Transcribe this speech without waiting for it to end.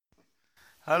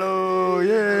Halo,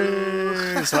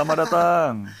 yeay, selamat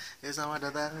datang. Selamat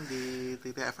datang di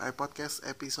TTFI Podcast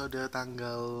episode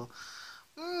tanggal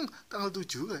 7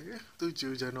 kayaknya,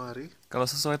 7 Januari. Kalau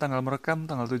sesuai tanggal merekam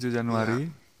tanggal 7 Januari.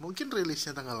 Ya, mungkin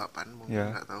rilisnya tanggal 8, mungkin Ya.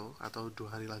 nggak tahu, atau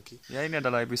 2 hari lagi. Ya, ini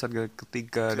adalah episode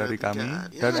ketiga dari kami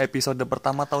ya. dan episode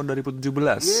pertama tahun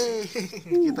 2017. Yeay,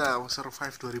 kita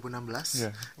survive 2016.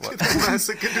 Ya. Kita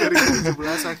masuk ke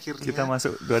 2017 akhirnya. Kita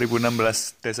masuk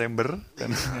 2016 Desember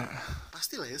dan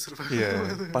Pastilah ya survive. iya,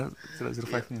 sudah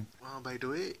survive-nya. By the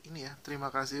way, ini ya, terima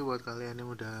kasih buat kalian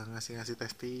yang udah ngasih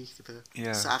testing gitu.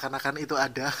 Iya. Seakan-akan itu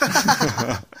ada.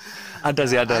 Ada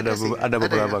sih, ada sih.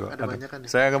 beberapa kok. Ada banyak kan ya?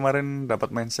 Saya kemarin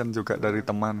dapat mention juga dari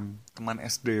teman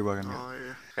SD bahkan ya. Oh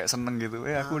iya. Kayak seneng gitu.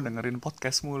 Aku dengerin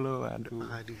podcastmu loh. Aduh.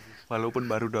 Aduh. Walaupun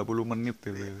baru 20 menit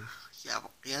gitu.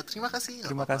 Ya terima kasih.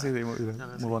 Terima kasih Timo,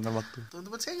 meluangkan waktu.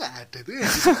 Teman-teman saya nggak ada tuh ya.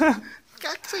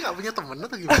 Saya nggak punya temen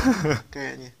atau gimana?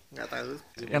 Kayaknya nggak tahu.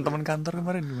 Yang teman kantor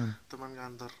kemarin gimana? Teman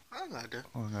kantor nggak ada.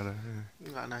 Oh, nggak ada.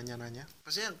 Nggak nanya.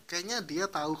 Maksudnya kayaknya dia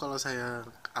tahu kalau saya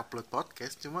upload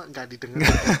podcast, cuma nggak didengar.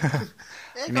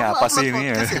 Ini kamu apa upload sih ini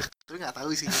ya? podcast ya? Tapi nggak tahu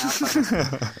isinya apa.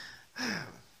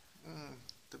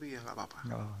 Tapi ya nggak apa-apa.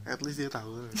 At least dia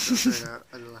tahu saya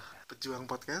adalah pejuang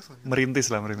podcast.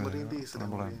 Merintis. Merintis.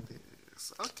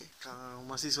 Oke, kalau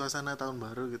masih suasana tahun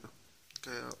baru gitu,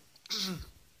 kayak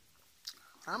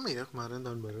rame ya kemarin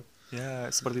tahun baru. Ya,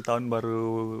 seperti tahun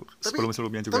baru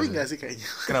sebelum-sebelumnya juga. Tapi nggak sih kayaknya.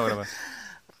 Kenapa?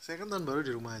 Saya kan tahun baru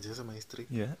di rumah aja sama istri.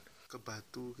 Iya. Ke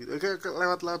Batu gitu,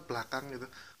 lewat belakang gitu.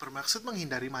 Bermaksud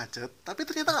menghindari macet, tapi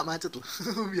ternyata nggak macet loh.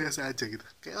 Biasa aja gitu.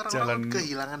 Kayak orang-orang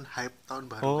kehilangan hype tahun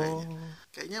baru kayaknya.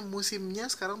 Kayaknya musimnya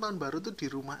sekarang tahun baru tuh di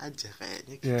rumah aja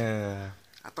kayaknya gitu. Yeah.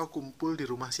 Atau kumpul di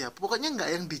rumah siapa. Pokoknya nggak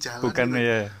yang di jalan. Bukan gitu.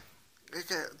 ya.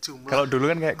 Kayak jumlah. Kalau dulu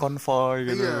kan kayak konvoy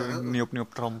gitu, Iya. niup-niup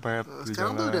trompet di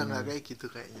Sekarang jalan. tuh udah nggak kayak gitu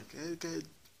kayaknya. Kayak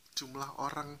jumlah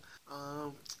orang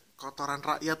kotoran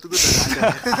rakyat itu udah nggak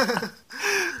ada.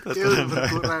 Kayak udah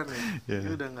berkurang ya.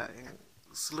 Kayak udah nggak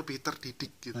lebih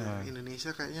terdidik gitu.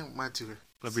 Indonesia kayaknya maju ya.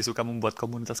 Lebih suka membuat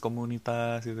komunitas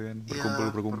gitu kan,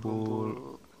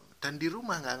 berkumpul. Dan di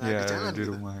rumah nggak di jalan di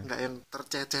gitu. rumah. Nggak yang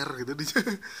tercecer gitu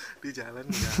di jalan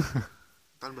nggak.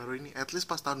 Tahun baru ini, at least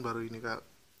pas tahun baru ini kak.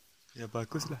 Ya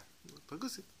bagus lah.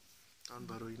 Bagus sih tahun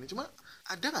baru ini. Cuma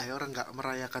ada nggak ya orang nggak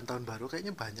merayakan tahun baru?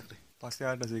 Kayaknya banyak deh. Pasti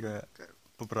ada sih kayak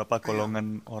beberapa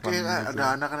golongan orang kayak gitu.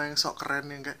 Ada anak-anak yang sok keren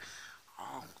yang kayak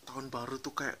tahun baru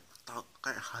tuh kayak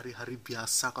hari-hari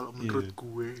biasa kalau menurut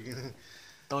gue gitu.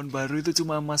 Tahun baru itu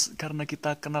cuma karena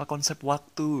kita kenal konsep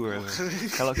waktu.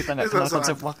 Kalau kita nggak kenal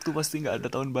konsep waktu pasti nggak ada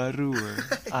tahun baru.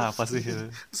 Apa sih?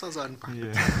 Sosokan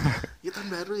banget. Ya tahun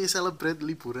baru ya celebrate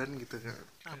liburan gitu kan.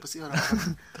 Apa sih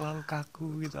orang-orang terlalu kaku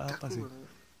gitu apa sih?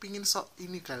 Pingin sok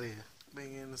ini kali ya.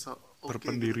 Pengen sok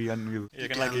berpendirian gitu.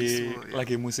 Ya kan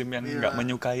lagi musim yang nggak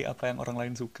menyukai apa yang orang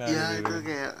lain suka. Iya gitu. itu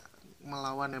kayak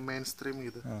melawan yang mainstream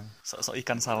gitu. Sok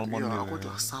ikan salmon gitu. Aku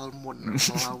adalah salmon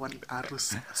melawan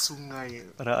arus sungai.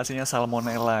 Padahal aslinya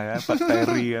salmonella ya,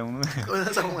 bakteri yang.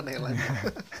 Salmonella.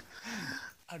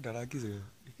 Ada lagi sih.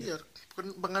 Iya,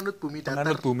 penganut Bumi Datar.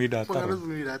 Penganut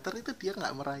Bumi Datar itu dia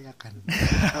nggak merayakan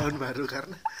tahun baru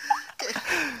karena kayak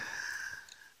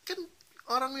kan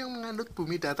orang yang menganut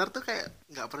Bumi Datar tuh kayak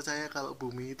nggak percaya kalau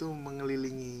bumi itu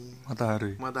mengelilingi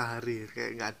matahari.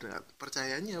 Kayak nggak ada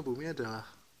percayanya bumi adalah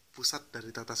pusat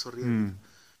dari tata surya gitu.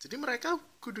 Jadi mereka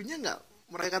kudunya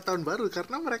nggak merayakan tahun baru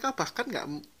karena mereka bahkan nggak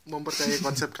mempercayai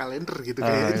konsep kalender gitu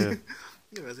kayaknya.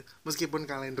 Iya sih? Meskipun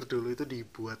kalender dulu itu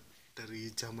dibuat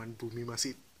dari zaman bumi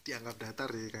masih dianggap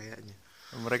datar ya kayaknya.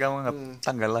 Mereka menganggap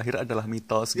tanggal lahir adalah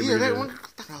mitos gitu. Iya kan emang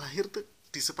tanggal lahir tuh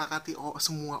disepakati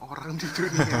semua orang di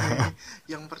dunia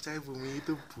yang percaya bumi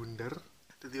itu bundar.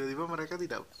 Tiba-tiba mereka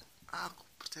tidak, aku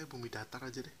percaya bumi datar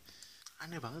aja deh.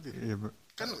 Aneh banget itu. Iya,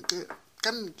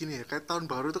 kan gini ya, kayak tahun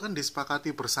baru itu kan disepakati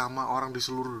bersama orang di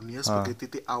seluruh dunia sebagai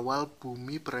titik awal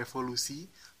bumi berevolusi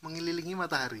mengelilingi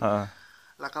matahari.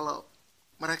 Lah kalau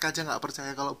mereka aja nggak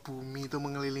percaya kalau bumi itu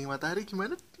mengelilingi matahari,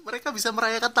 gimana mereka bisa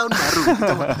merayakan tahun baru?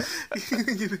 Coba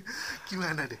gitu.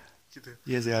 Gimana deh? Gitu.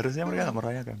 Iya sih, harusnya mereka nggak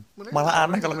merayakan. Malah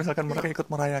aneh kalau misalkan mereka ikut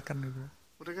merayakan gitu.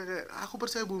 Mereka kayak, aku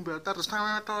percaya bumi datar terus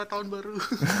tahun baru.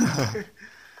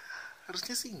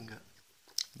 Harusnya sih enggak.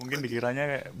 Mungkin dikiranya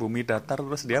kayak bumi datar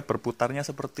terus dia berputarnya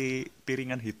seperti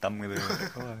piringan hitam gitu.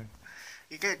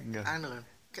 Kayak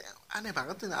aneh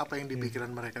banget tuh apa yang di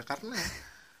pikiran mereka karena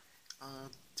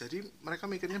jadi mereka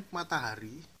mikirnya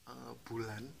matahari,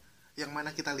 bulan, yang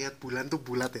mana kita lihat bulan tuh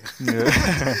bulat ya.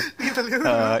 Kita lihat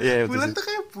bulan tuh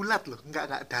kayak bulat loh,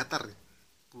 nggak datar.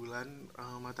 Bulan,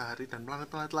 matahari dan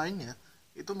planet-planet lainnya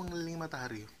itu mengelilingi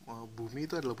matahari. Bumi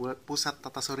itu adalah pusat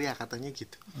tata surya katanya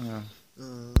gitu.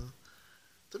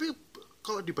 Tapi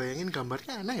kalau dibayangin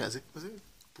gambarnya aneh nggak sih? Maksudnya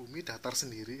bumi datar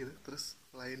sendiri gitu, terus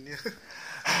lainnya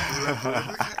bulan-bulan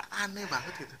itu kayak aneh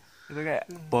banget gitu. Itu kayak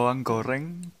bawang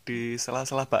goreng di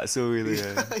sela-sela bakso gitu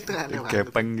ya. Itu aneh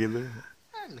banget. Gepeng gitu.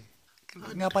 Aneh.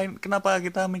 Ngapain, kenapa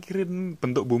kita mikirin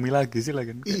bentuk bumi lagi sih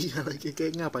lagi? Iya lagi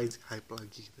kayak ngapain sih hype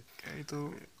lagi gitu. Kayak itu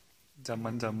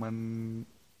zaman-zaman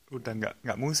udah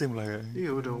nggak musim lah ya.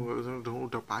 Iya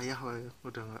udah payah lah ya,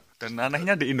 udah nggak. Dan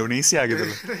anehnya di Indonesia gitu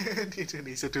loh. Di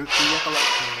Indonesia dulu ya, kalau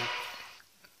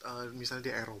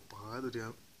misalnya di Eropa atau di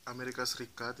Amerika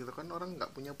Serikat itu kan orang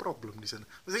nggak punya problem di sana.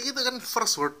 Maksudnya itu kan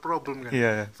first world problem kan.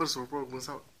 Iya. First world problem.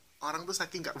 Orang tuh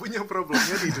saking nggak punya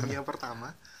problemnya di dunia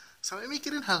pertama, sampai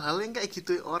mikirin hal-hal yang kayak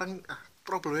gitu. Orang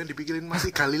problemnya dipikirin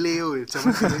masih Galileo ya,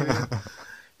 zaman Galileo.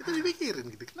 Itu dipikirin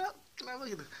gitu. Kenapa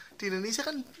gitu? Di Indonesia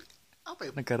kan apa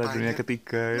ya? Negara dunia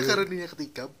ketiga. Negara dunia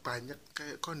ketiga banyak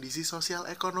kayak kondisi sosial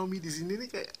ekonomi di sini nih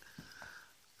kayak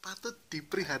patut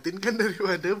diprihatinkan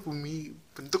daripada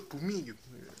bentuk bumi gitu.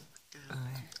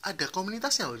 Ada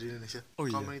komunitasnya loh di Indonesia. Oh,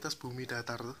 iya? Komunitas Bumi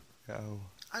Datar tuh. Oh.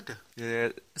 Ada.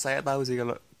 Ya, saya tahu sih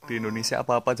kalau di Indonesia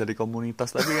apa-apa jadi komunitas,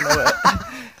 tapi kenapa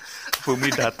Bumi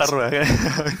Datar lah ya.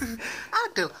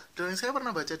 Ada. Dan saya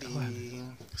pernah baca di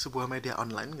sebuah media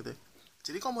online gitu.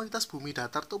 Jadi komunitas Bumi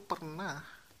Datar tuh pernah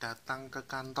datang ke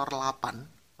kantor LAPAN.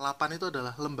 LAPAN itu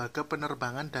adalah Lembaga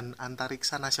Penerbangan dan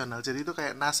Antariksa Nasional. Jadi itu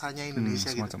kayak NASA-nya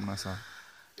Indonesia gitu. Semacam NASA.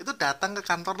 Itu datang ke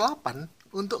kantor LAPAN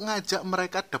untuk ngajak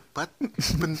mereka debat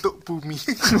bentuk bumi.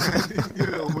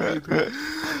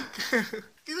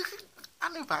 Itu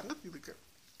aneh banget gitu kan.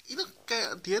 Itu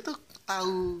kayak dia tuh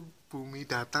tahu bumi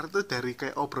datar tuh dari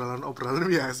kayak obrolan-obrolan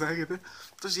biasa gitu.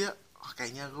 Terus dia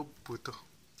kayaknya aku butuh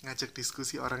ngajak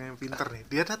diskusi orang yang pinter nih.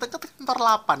 Dia datang ke kantor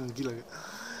LAPAN, gila.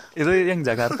 Itu yang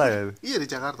Jakarta ya? Iya di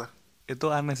Jakarta.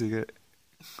 Itu aneh sih kayak.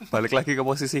 Balik lagi ke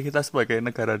posisi kita sebagai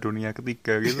negara dunia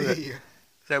ketiga gitu. Iya.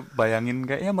 Saya bayangin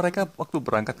kayaknya mereka waktu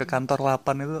berangkat ke kantor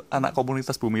LAPAN itu, anak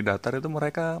komunitas Bumi Datar itu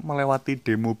mereka melewati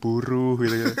demo buruh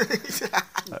gitu.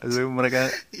 Lalu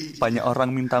mereka banyak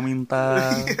orang minta-minta.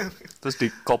 Terus di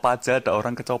Kopaja ada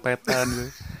orang kecopetan gitu.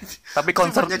 Tapi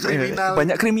konser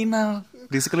banyak kriminal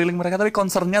di sekeliling mereka, tapi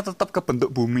konsernya tetap ke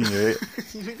bentuk bumi ya.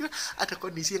 Ada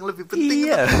kondisi yang lebih penting.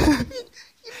 Iya.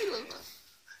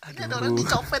 Ini ada orang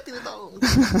dicopet ini tau.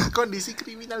 Kondisi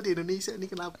kriminal di Indonesia ini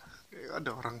kenapa?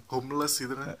 Ada orang homeless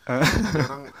gitu kan.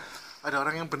 Ada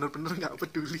orang yang benar-benar nggak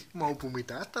peduli mau bumi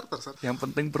datar terserah. Yang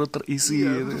penting perut terisi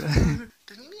gitu.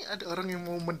 Dan ini ada orang yang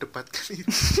mau mendebatkan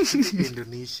itu di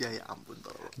Indonesia, ya ampun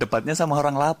tolong. Debatnya sama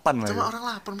orang LAPAN lah. Sama orang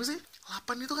LAPAN, maksudnya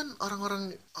LAPAN itu kan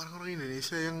orang-orang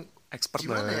Indonesia yang expert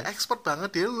gimana ya? Expert banget,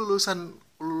 dia lulusan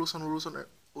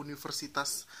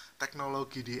universitas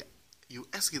teknologi di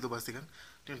US gitu pasti kan.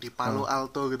 Yang di Palo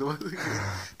Alto gitu pasti.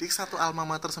 Dia satu alma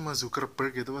mater sama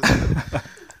Zuckerberg gitu pasti.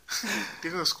 Dia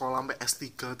nggak sekolah sampai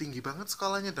S3, tinggi banget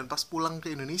sekolahnya, dan pas pulang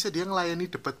ke Indonesia dia ngelayani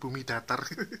debat bumi datar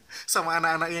sama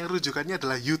anak-anak yang rujukannya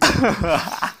adalah YouTube.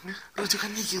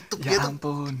 Rujukannya YouTube. Ya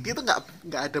ampun. Dia tuh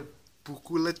nggak ada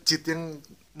buku legit yang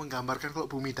menggambarkan kalau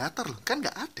bumi datar loh, kan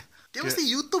nggak ada. Dia mesti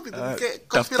YouTube itu kayak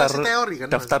konspirasi teori kan.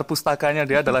 Daftar pustakanya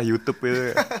dia adalah YouTube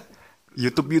itu.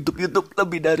 YouTube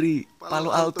lebih dari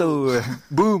Palo Alto.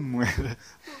 Boom.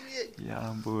 Ya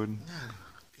ampun.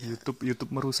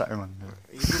 YouTube merusak emang.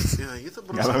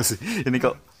 YouTube Nggak tahu sih. Ini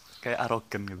kok kayak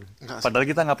arogan gitu. Padahal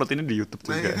kita ngupload ini di YouTube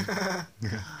juga.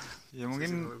 Ya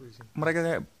mungkin mereka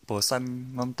kayak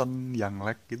bosan nonton Young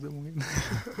Lex gitu mungkin.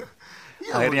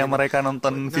 Akhirnya mereka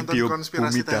nonton video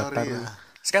Bumi Datar.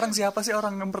 Sekarang siapa sih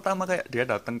orang yang pertama kayak dia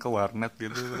datang ke warnet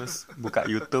gitu terus buka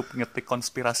YouTube ngetik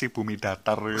konspirasi Bumi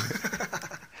Datar gitu.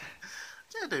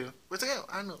 Ya ada ya. Maksudnya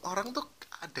orang tuh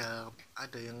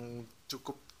ada yang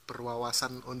cukup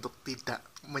berwawasan untuk tidak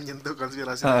menyentuh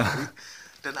konspirasi teori,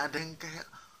 dan ada yang kayak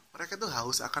mereka tuh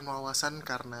haus akan wawasan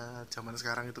karena zaman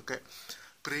sekarang itu kayak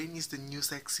brain is the new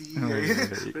sexy, iya.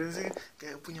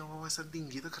 Kayak punya wawasan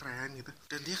tinggi itu keren gitu,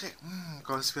 dan dia kayak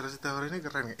konspirasi teori ini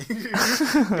keren kayak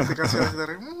konspirasi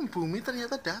teori bumi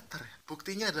ternyata datar ya.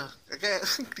 Buktinya adalah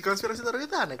kayak di konspirasi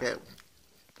teori itu aneh, kayak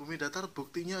bumi datar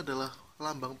buktinya adalah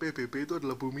lambang PBB itu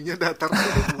adalah buminya datar.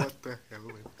 What the hell,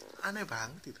 man. Aneh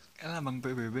banget itu. Lambang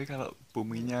PBB kalau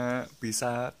buminya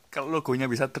bisa, kalau logonya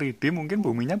bisa 3D mungkin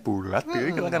buminya bulat, jadi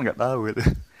kita kan nggak tahu gitu.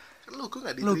 Logo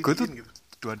nggak di logo tuh gitu.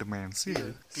 2 dimensi.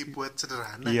 Iya, dibuat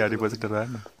sederhana. Iya, gitu dibuat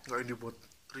sederhana. Nggak dibuat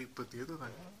ribet gitu kan.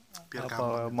 Biar apa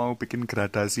gampang. Mau bikin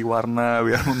gradasi warna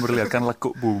biar memperlihatkan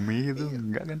lekuk bumi itu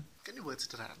enggak kan? Kan dibuat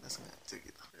sederhana sengaja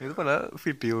gitu. Itu padahal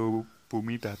video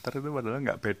Bumi Datar itu padahal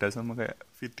nggak beda sama kayak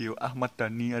video Ahmad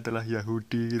Dhani adalah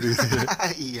Yahudi gitu.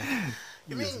 Iya.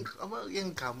 Ini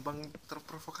yang gampang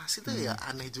terprovokasi tuh ya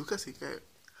aneh juga sih, kayak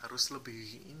harus lebih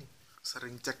ini.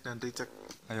 sering cek dan recheck.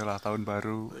 Ayolah tahun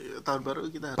baru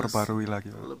kita harus perbarui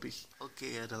lagi lebih oke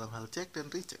ya dalam hal cek dan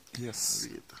recheck. Yes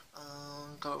gitu.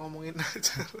 Kalau ngomongin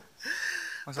acara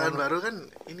tahun baru kan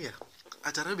ini ya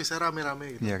acaranya bisa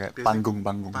rame-rame gitu. Iya kayak biasanya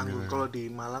panggung gitu. Kalau di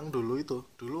Malang dulu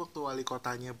waktu wali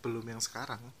kotanya belum yang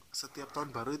sekarang, setiap tahun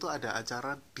baru itu ada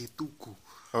acara di Tugu.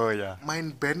 Oh ya.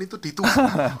 Main band itu di Tugu.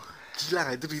 Gila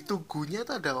gak itu di Tugunya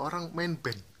tuh ada orang main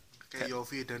band kayak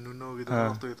Yofi dan Nuno gitu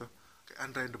waktu itu. Kayak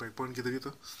Andra and the Backbone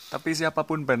gitu-gitu. Tapi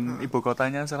siapapun band ibu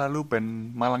kotanya selalu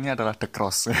band Malangnya adalah The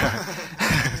Cross.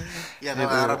 Ya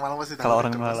kalau orang Malang pasti tahu. Kalau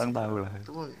orang Malang tahu lah.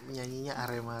 Itu nyanyinya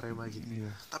Arema gitu.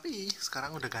 Iya. Tapi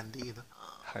sekarang udah ganti gitu.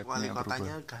 Wali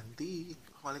kotanya berubah. Ganti.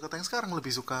 Wali kota yang sekarang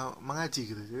lebih suka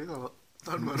mengaji gitu. Jadi kalau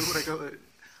tahun baru mereka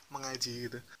mengaji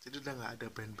gitu. Jadi udah nggak ada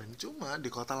band-band. Cuma di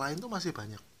kota lain tuh masih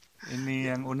banyak. Ini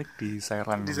yang unik di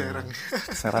Serang.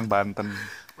 Serang Banten.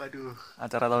 Waduh.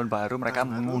 Acara tahun baru mereka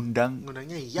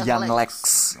mengundangnya Young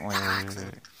Lex.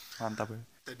 Mantap ya.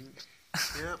 Dan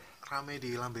dia rame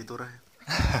di Lambe Turah.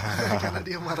 Karena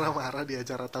dia marah-marah di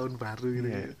acara tahun baru gitu.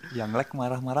 Young Lex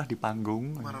marah-marah di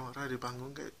panggung.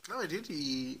 Kayak kenapa dia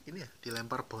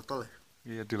dilempar botol ya?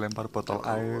 Iya, dilempar botol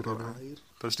air.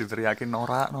 Terus diteriakin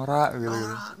norak gitu.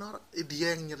 Norak.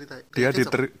 Dia yang nyeritain.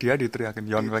 Dia diteriakin,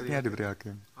 Young Lex-nya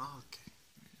diteriakin. Oh, oke.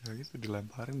 Ya gitu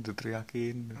dilemparin,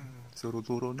 diteriakin, suruh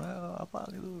turun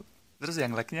apa gitu. Terus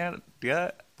Young Lex-nya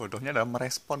dia bodohnya dalam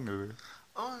merespon gitu.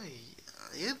 Oh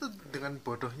iya, itu dengan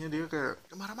bodohnya dia kayak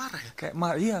marah-marah ya. Kayak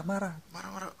marah.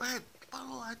 Marah-marah. Apa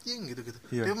lo anjing gitu.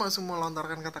 Iya. Dia langsung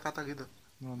melontarkan kata-kata gitu.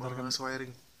 Melontarkan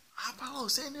swearing. Apa lo?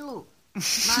 Sini lo.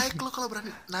 Naik lo kalau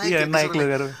berani. Naik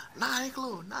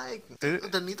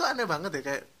Dan itu aneh banget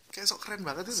ya, kayak sok keren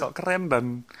banget itu. Sok keren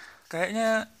dan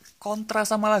kayaknya kontra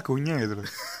sama lagunya gitu loh.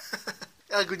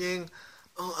 Lagunya yang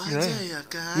oh aja ya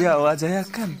kan. Iya, oh aja ya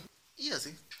kan. Iya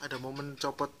sih, ada momen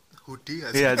copot hoodie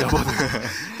gak sih? Iya, copot.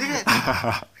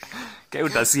 Kayak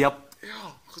udah siap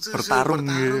bertarung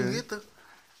gitu.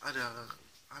 Ada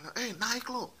anak naik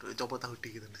lo, copot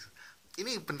hoodie gitu.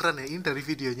 Ini beneran ya, ini dari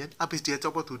videonya. Abis dia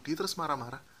copot hoodie terus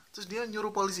marah-marah, terus dia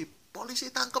nyuruh polisi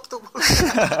tangkap tuh polisi.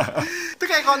 Itu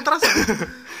kayak kontras.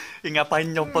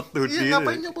 Ngapain nyopot hoodie? Iya,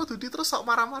 ngapain nyopot hoodie terus sok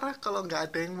marah-marah kalau nggak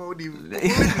ada yang mau dipukulin.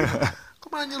 Kok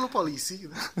malah nyuruh polisi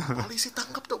gitu. Polisi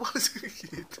tangkap tuh polisi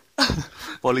gitu.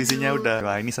 Polisinya udah,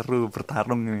 wah ini seru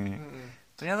bertarung nih.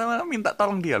 Ternyata malah minta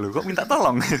tolong dia loh. Kok minta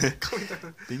tolong?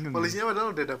 Bingung. Polisinya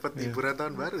padahal udah dapat hiburan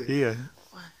tahun baru ya. Iya.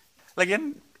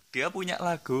 Lagian dia punya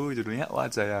lagu judulnya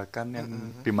Wajah Ya Kan yang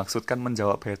dimaksudkan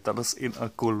menjawab haters in a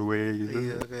cool way gitu.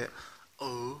 Iya, kayak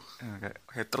kayak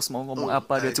haters mau ngomong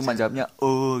apa dia cuma jawabnya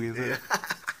gitu. Iya.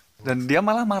 Dan dia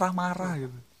malah marah-marah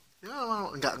gitu. Ya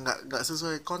enggak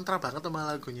sesuai, kontra banget sama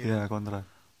lagunya. Iya, kontra.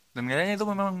 Dan kayaknya itu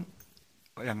memang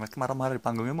yang marah-marah di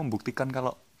panggungnya membuktikan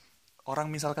kalau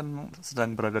orang misalkan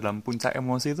sedang berada dalam puncak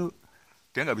emosi itu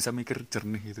dia nggak bisa mikir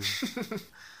jernih gitu.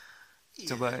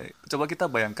 Coba kita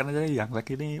bayangkan aja Young Lex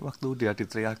ini waktu dia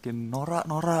diteriakin norak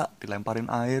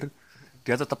dilemparin air,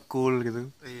 dia tetap cool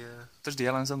gitu. Iya. Terus dia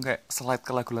langsung kayak slide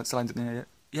ke lagu selanjutnya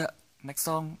ya next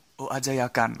song oh aja ya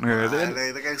kan gitu kan.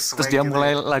 Terus dia gitu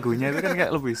mulai lagunya itu kan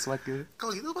kayak lebih swag gitu.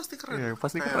 Kalau gitu pasti keren. Iya,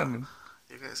 pasti keren.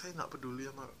 Ya kayak saya nggak peduli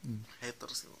sama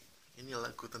haters. Ini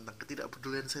lagu tentang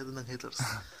ketidakpedulian saya tentang haters.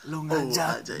 Lo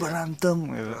ngajak berantem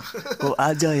gitu. Oh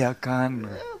aja ya kan.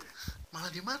 Malah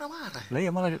dia marah-marah. Lah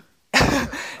ya malah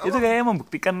itu kayaknya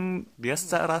membuktikan dia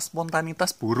secara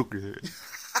spontanitas buruk gitu.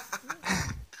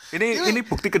 Ini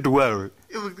bukti kedua loh.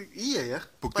 Iya ya.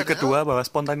 Bukti kedua bahwa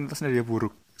spontanitasnya dia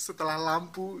buruk. Setelah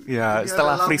lampu. Ya,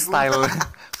 setelah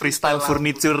freestyle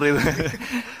furniture itu.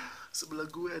 Sebelah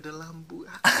gue ada lampu.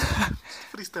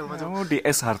 Freestyle macam. Kamu di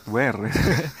S Hardware.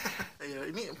 Ya,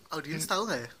 ini audiens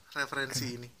tahu nggak ya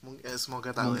referensi ini?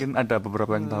 Semoga tahu. Mungkin ada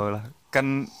beberapa yang tahu lah.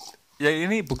 Kan ya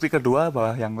ini bukti kedua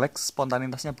bahwa Young Lex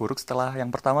spontanitasnya buruk setelah yang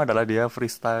pertama adalah dia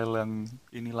freestyle yang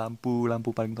ini lampu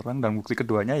paling terang, dan bukti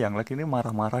keduanya Young Lex ini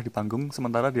marah-marah di panggung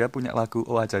sementara dia punya lagu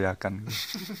Oh Aja Ya Kan.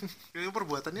 Ini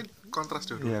perbuatannya kontras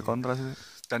dulu. Iya, kontras.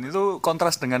 Dan itu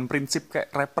kontras dengan prinsip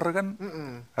kayak rapper kan.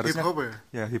 Harusnya hip hop ya?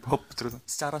 Ya hip hop terus.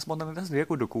 Secara spontanitas dia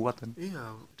kudu kuat kan.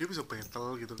 Iya, dia bisa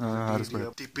battle gitu. Harus dia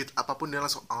di beat apapun dia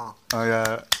langsung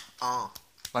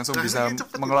langsung bisa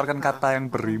mengeluarkan kata yang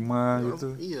berima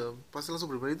gitu. Iya, pasti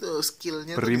langsung berima, itu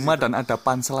skillnya. Berima dan ada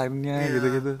punchline-nya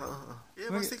gitu-gitu. Iya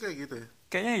pasti kayak gitu ya.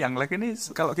 Kayaknya Young Lex ini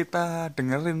kalau kita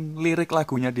dengerin lirik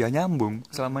lagunya dia nyambung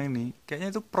selama ini,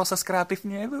 kayaknya itu proses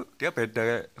kreatifnya itu dia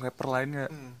beda rapper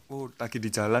lainnya. Lagi di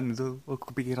jalan itu,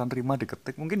 kepikiran rima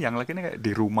diketik. Mungkin Young Lex ini kayak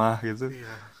di rumah gitu,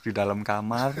 di dalam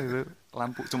kamar gitu,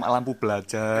 cuma lampu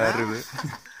belajar gitu.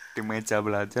 di meja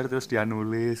belajar terus dia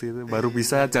nulis gitu baru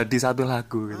bisa jadi satu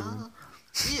lagu gitu.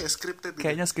 Iya, scripted gitu.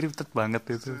 Kayaknya scripted banget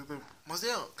itu.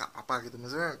 Maksudnya apa gitu,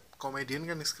 maksudnya komedian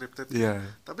kan scripted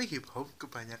Iya. Tapi hip hop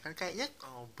kebanyakan kayaknya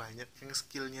banyak yang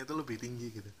skillnya itu lebih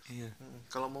tinggi gitu. Iya.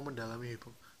 Kalau mau mendalami hip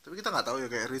hop. Tapi kita nggak tahu ya,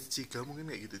 kayak Rich Chiga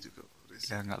mungkin kayak gitu juga.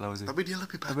 Ya nggak tahu sih. Tapi dia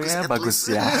lebih bagus. Tapi ya bagus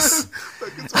ya.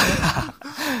 Bagus banget.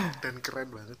 Dan keren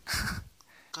banget.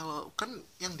 Kalau kan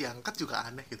yang diangkat juga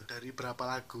aneh gitu. Dari berapa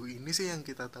lagu ini sih yang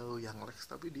kita tahu Young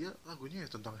Lex, tapi dia lagunya ya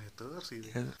tentang haters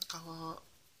gitu. Yeah. Kalau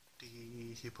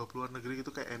di hip hop luar negeri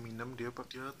gitu kayak Eminem, dia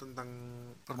tentang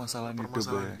permasalahan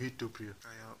hidup ya.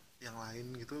 Kayak yang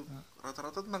lain gitu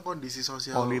rata-rata tentang kondisi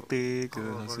sosial, politik,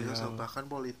 sosial, bahkan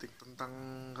politik, tentang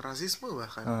rasisme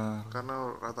bahkan.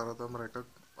 Karena rata-rata mereka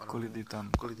kulit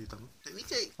hitam. Ini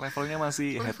kayak levelnya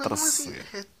masih haters.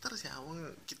 Haters ya.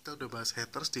 Kita udah bahas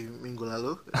haters di minggu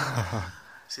lalu.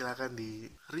 Silakan di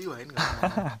rewind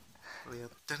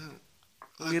lihat. Dan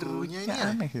lagunya ini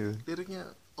aneh ya. Liriknya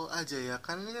aja ya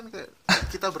kan, ini kan kayak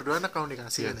kita berdua anak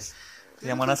komunikasi kan ya.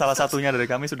 Yang mana salah satunya dari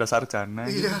kami sudah sarjana.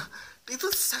 Iya.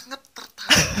 Itu sangat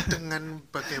tertarik dengan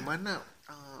bagaimana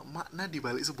makna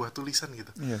dibalik sebuah tulisan gitu.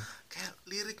 Iya. Kayak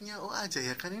liriknya aja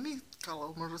ya kan, ini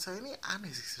kalau menurut saya ini aneh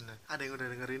sih sebenarnya. Ada yang udah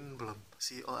dengerin belum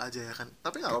si aja ya kan?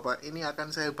 Tapi nggak apa-apa, ini akan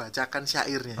saya bacakan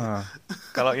syairnya.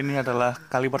 Kalau ini adalah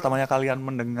kali pertamanya kalian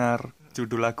mendengar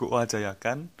judul lagu aja ya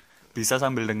kan, bisa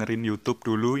sambil dengerin YouTube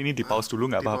dulu. Ini di pause dulu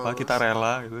nggak apa-apa, kita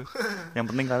rela gitu. Yang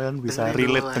penting kalian bisa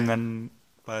relate dengan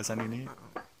bahasan ini.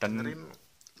 Dan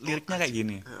liriknya kayak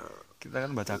gini. Kita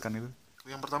kan bacakan itu.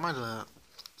 Yang pertama adalah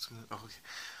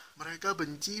mereka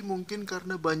benci mungkin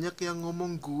karena banyak yang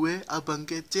ngomong gue abang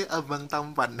kece, abang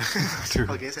tampan.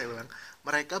 Oke, saya ulang.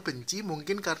 Mereka benci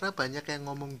mungkin karena banyak yang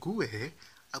ngomong gue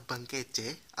abang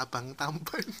kece, abang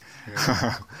tampan.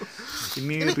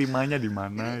 ini rimanya di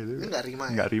mana itu? Ini nggak rima.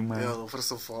 Nggak rima.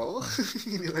 First of all,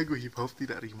 ini lagu hip hop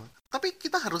tidak rima. Tapi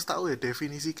kita harus tahu ya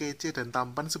definisi kece dan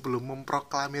tampan sebelum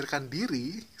memproklamirkan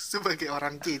diri sebagai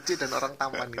orang kece dan orang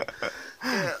tampan gitu.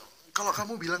 Kayak kalau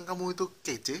kamu bilang kamu itu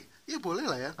kece, ya boleh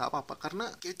lah ya, nggak apa-apa, karena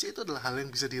kece itu adalah hal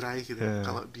yang bisa diraih gitu.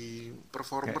 Kalau di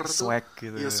performer tuh swag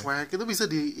gitu. Ya swag itu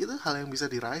itu hal yang bisa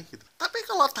diraih gitu. Tapi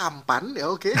kalau tampan ya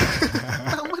oke.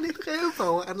 Tampan itu kayak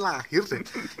bawaan lahir deh.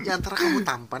 Ya antara kamu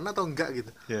tampan atau enggak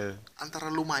gitu. Antara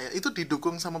lumayan, itu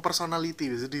didukung sama personality,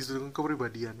 bisa didukung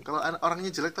kepribadian. Kalau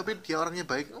orangnya jelek tapi dia orangnya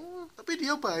baik, tapi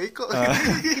dia baik kok.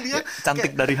 Dia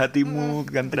cantik kayak, dari hatimu,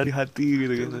 ganti dari hati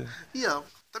gitu. Iya.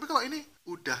 Tapi kalau ini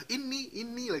udah ini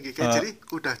lagi kayak jadi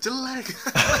udah jelek.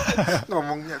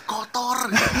 Ngomongnya kotor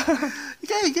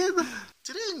kayak gitu.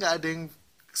 Jadi nggak ada yang,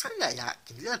 saya nggak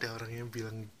yakin ada orang yang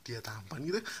bilang dia tampan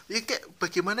gitu. Ya kayak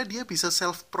bagaimana dia bisa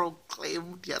self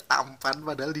proclaim dia tampan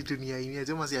padahal di dunia ini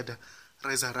aja masih ada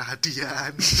Reza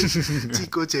Rahadian,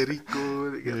 Chico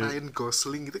Jericho, Ryan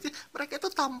Gosling gitu. Kayak mereka itu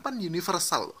tampan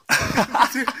universal.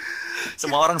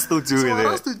 Semua orang setuju gitu.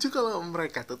 Semua orang setuju kalau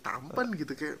mereka tuh tampan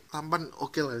gitu. Kayak tampan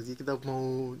oke lah, kita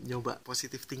mau nyoba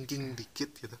positive thinking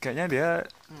dikit gitu. Kayaknya dia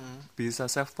bisa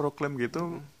self proclaim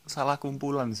gitu salah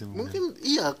kumpulan sih mungkin.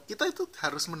 Iya, kita itu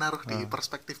harus menaruh di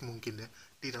perspektif mungkin ya,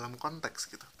 di dalam konteks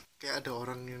gitu. Kayak ada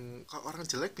orang yang, kalau orang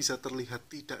jelek bisa terlihat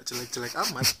tidak jelek-jelek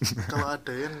amat. Kalau ada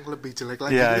yang lebih jelek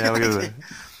lagi. Iya, gitu.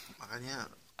 Makanya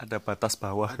ada batas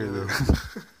bawah gitu.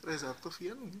 Reza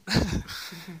Artofian.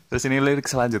 Terus ini lirik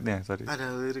selanjutnya, sorry.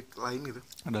 Ada lirik lain gitu.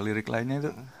 Ada lirik lainnya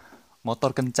itu.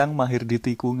 Motor kencang mahir di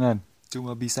tikungan,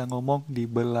 cuma bisa ngomong di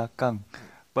belakang.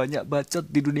 Banyak bacot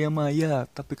di dunia maya,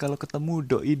 tapi kalau ketemu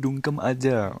doi dungkem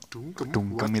aja.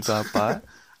 Dungkem itu apa?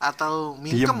 Atau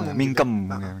mingkem.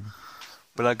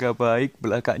 Belaga baik,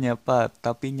 belakangnya pat,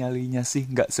 tapi nyalinya sih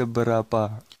nggak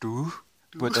seberapa.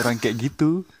 Buat orang kayak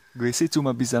gitu, gue sih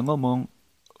cuma bisa ngomong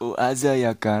aja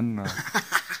ya kan.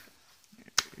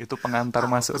 Itu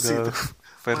pengantar masuk ke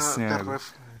verse-nya,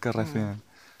 ke refnya.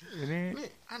 Ini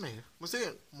aneh ya.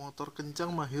 Maksudnya motor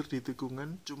kencang mahir di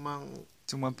tikungan cuma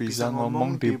bisa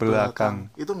ngomong di belakang.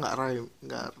 Itu nggak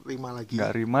rima lagi.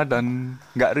 Nggak rima dan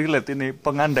nggak relate ini.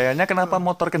 Pengandaiannya kenapa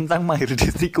motor kencang mahir di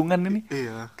tikungan ini?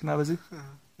 Iya. Kenapa sih?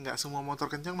 Nggak semua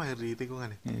motor kencang mahir di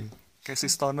tikungan ya. Iya. Kayak si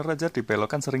stoner aja di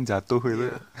belokan sering jatuh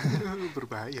gitu. Iya.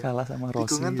 Berbahaya. Kalah sama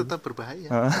Rossi. Tikungan gitu. tetap berbahaya.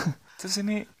 Terus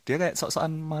ini dia kayak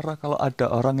sok-sokan marah kalau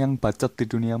ada orang yang bacot di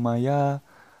dunia maya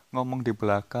ngomong di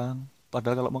belakang.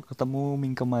 Padahal kalau mau ketemu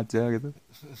mingkem aja gitu.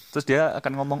 Terus dia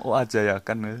akan ngomong aja ya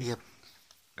kan. Yep.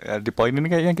 Ya, di poin ini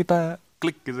kayaknya kita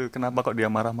klik gitu. Kenapa kok dia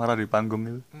marah-marah di panggung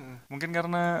itu? Mungkin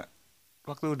karena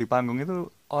waktu di panggung itu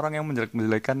orang yang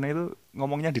menjelek-menjelekannya itu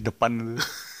ngomongnya di depan gitu.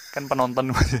 Kan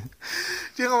penonton.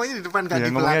 Dia ngomongnya di depan, nggak di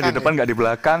belakang. Ngomongnya di depan, nggak di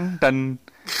belakang, dan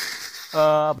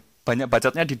banyak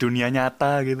bacotnya di dunia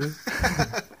nyata gitu.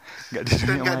 nggak di dan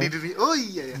dunia nggak maya. di dunia. Oh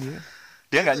iya ya.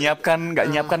 Dia nggak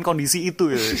nyiapkan kondisi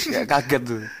itu ya, kayak kaget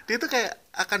tuh. Dia tuh kayak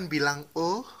akan bilang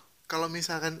oh kalau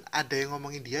misalkan ada yang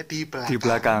ngomongin dia di Di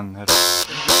belakang. Dan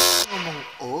dia ngomong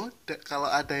oh kalau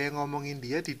ada yang ngomongin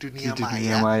dia di dunia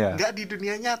maya, nggak di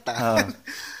dunia nyata.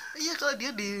 Iya, kalau dia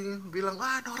dibilang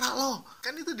wah norak lo,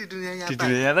 kan itu di dunia nyata. Di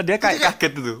dunia nyata dia kayak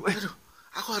kaget tuh. Aduh,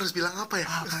 aku harus bilang apa ya?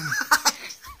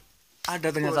 Ada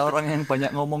ternyata orang yang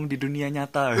banyak ngomong di dunia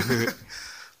nyata.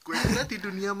 Gue kira di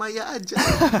dunia maya aja.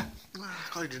 Nah,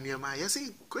 kalau di dunia maya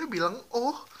sih gue bilang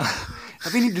oh.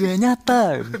 Tapi ini dunia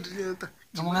nyata. Dunia nyata.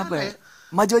 Ngomong apa ya?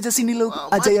 Maju aja sini lo,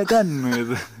 aja ya kan.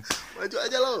 Gitu. Maju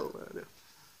aja lo.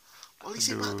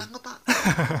 Polisi Pak, tangkap Pak,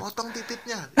 potong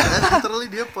titiknya. Ya, literally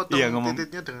dia potong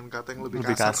titiknya dengan kata yang lebih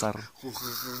kasar.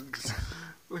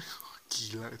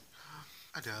 Gila.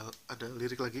 Ada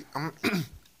lirik lagi.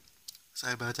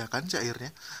 Saya bacakan syairnya.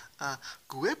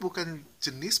 Gue bukan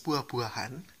jenis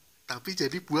buah-buahan, tapi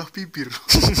jadi buah bibir.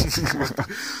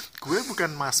 Gue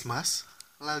bukan mas-mas,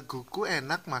 laguku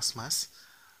enak mas-mas.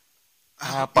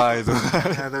 Apa itu?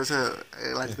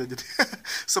 Lanjut aja.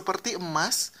 Seperti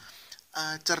emas.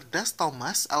 Cerdas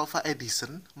Thomas Alva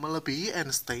Edison melebihi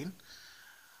Einstein,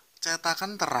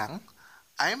 cetakan terang,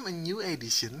 I'm a new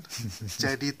edition,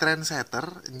 jadi trendsetter,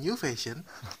 new fashion,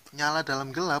 nyala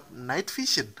dalam gelap, night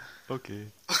vision.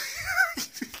 Oke.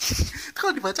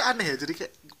 Kalau dibaca aneh ya, jadi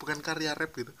kayak bukan karya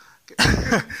rap gitu.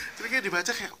 Jadi kayak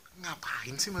dibaca kayak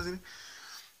ngapain sih mas ini?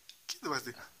 Gitu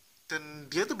pasti.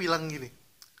 Dan dia tuh bilang gini,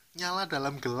 nyala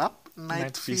dalam gelap,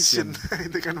 night vision.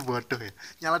 Itu kan bodoh ya.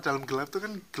 Nyala dalam gelap tuh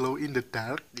kan glow in the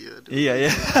dark. Iya.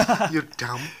 You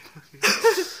dumb.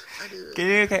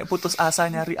 Kayaknya kayak putus asa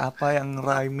nyari apa yang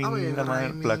rhyming sama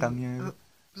belakangnya.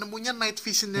 Nemunya night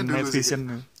visionnya dulu. Night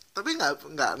vision. Tapi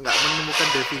nggak menemukan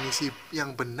definisi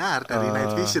yang benar dari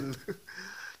night vision.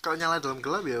 Kalau nyala dalam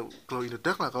gelap ya glow in the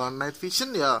dark lah. Kalau night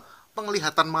vision ya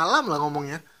penglihatan malam lah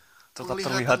ngomongnya. Tetap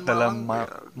terlihat dalam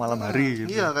malam hari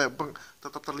gitu. Iya, kayak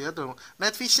tetap terlihat dalam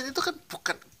night vision itu kan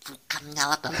bukan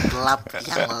nyala dalam gelap.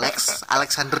 Young Lex,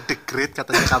 Alexander the Great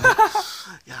katanya kamu.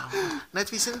 Ya, night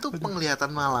vision itu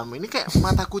penglihatan malam. Ini kayak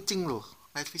mata kucing loh.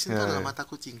 Night vision itu adalah mata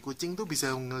kucing. Kucing tuh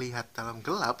bisa melihat dalam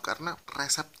gelap karena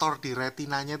reseptor di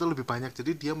retinanya itu lebih banyak.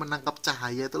 Jadi dia menangkap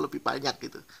cahaya itu lebih banyak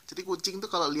gitu. Jadi kucing tuh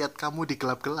kalau lihat kamu di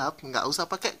gelap-gelap, nggak usah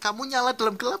pakai kamu nyala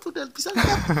dalam gelap udah bisa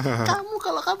lihat kamu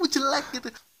kalau kamu jelek gitu.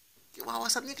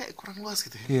 Wawasannya kayak kurang luas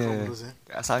gitu ya.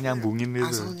 Asal nyambungin gitu.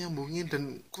 Asal nyambungin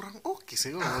dan kurang oke sih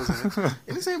kalau saya.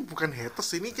 Ini saya bukan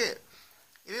haters, ini kayak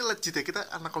ini legit ya, kita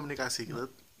anak komunikasi gitu.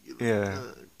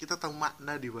 Kita tahu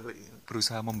makna di baliknya.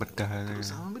 Berusaha membedah.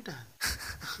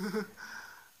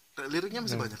 Liriknya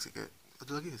masih banyak sih, kayak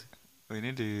ada lagi sih. Oh ini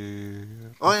di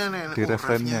di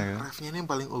refnya ya. Refnya ini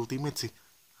yang paling ultimate sih.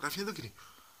 Refnya tuh gini.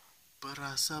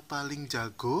 Berasa paling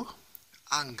jago,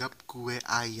 anggap gue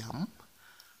ayam.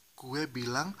 Gue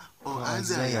bilang, oh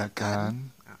aja ya kan.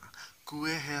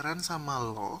 Gue heran sama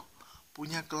lo,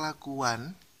 punya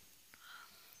kelakuan.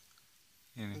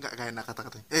 Enggak enak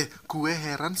kata-katanya. Gue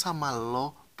heran sama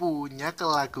lo, punya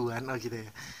kelakuan. Oh gitu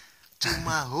ya.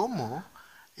 Cuma homo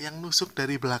yang nusuk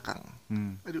dari belakang.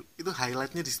 Aduh, itu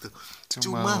highlightnya di situ.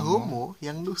 Cuma homo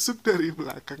yang nusuk dari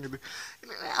belakang gitu.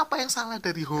 Ini apa yang salah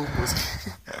dari homo sih?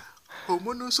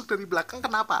 Homo nusuk dari belakang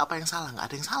kenapa? Apa yang salah? Nggak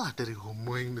ada yang salah dari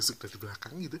homo yang nusuk dari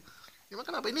belakang gitu. Emang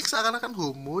kenapa? Ini seakan-akan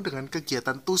homo dengan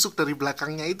kegiatan tusuk dari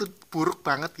belakangnya itu buruk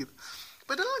banget gitu.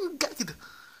 Padahal enggak gitu.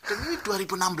 Dan ini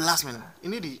 2016 men.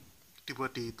 Ini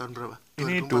dibuat di tahun berapa? 2014.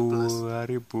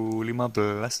 Ini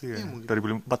 2015 ya.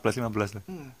 2014-15 lah.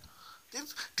 Jadi,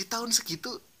 di tahun segitu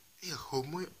ya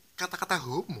homo, kata-kata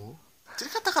homo.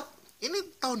 Jadi kata-kata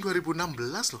ini tahun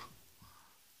 2016 loh.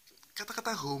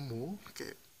 Kata-kata homo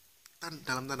kayak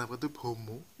dalam tanda kutip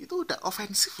homo itu udah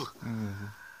ofensif loh.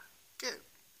 Kayak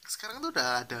sekarang tuh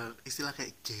udah ada istilah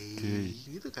kayak gay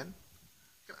gitu kan.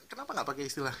 Kenapa nggak pakai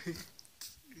istilah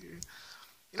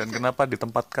dan kenapa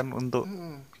ditempatkan untuk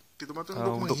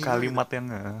untuk kalimat gitu.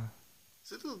 Yang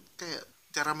itu kayak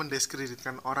cara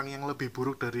mendiskreditkan orang yang lebih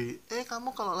buruk dari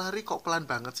kamu kalau lari kok pelan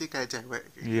banget sih kayak cewek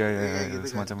iya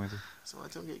gitu semacam kan. itu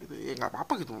Semacam kayak gitu ya nggak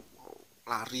apa-apa gitu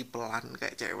lari pelan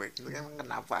kayak cewek gitu kan,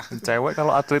 kenapa cewek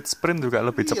kalau atlet sprint juga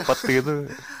lebih cepat gitu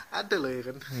ada loh ya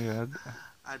kan. Iya.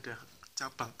 Ada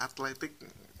cabang atletik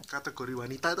kategori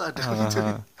wanita itu ada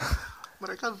jadi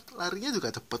mereka larinya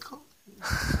juga cepat kok.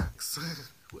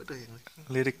 Ada yang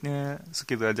liriknya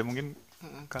segitu aja mungkin.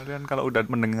 Kalian kalau udah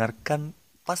mendengarkan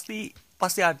pasti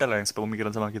ada lah yang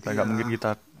sepemikiran sama kita. Nggak mungkin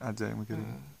kita aja yang mikirin.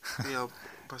 Iya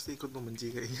pasti ikut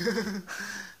membenci kayaknya.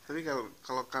 Tapi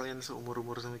kalau kalian seumur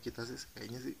sama kita sih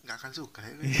kayaknya sih nggak akan suka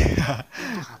ya.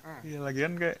 Iya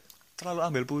lagian kayak terlalu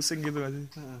ambil pusing gitu kan sih.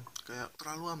 Kayak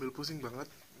terlalu ambil pusing banget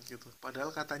gitu.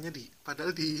 Padahal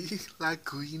di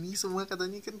lagu ini semua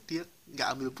katanya kan dia nggak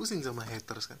ambil pusing sama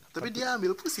haters kan. Tapi dia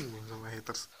ambil pusing sama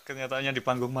haters. Kenyataannya di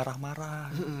panggung marah-marah.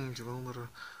 Cuma marah.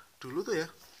 Dulu tuh ya,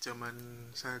 zaman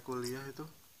saya kuliah itu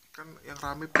kan yang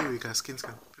rame PW Gaskins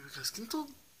kan. PW Gaskins tuh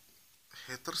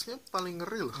hatersnya paling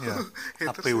ngeri loh. Ya,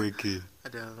 APWG.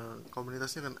 Ada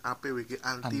komunitasnya kan APWG,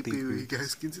 anti PW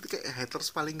Gaskins, itu kayak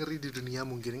haters paling ngeri di dunia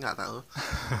mungkin, nggak tahu.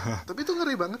 Tapi itu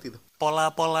ngeri banget itu.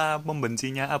 Pola-pola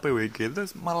membencinya APWG itu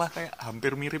malah kayak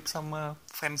hampir mirip sama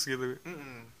fans gitu.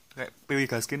 Kayak PW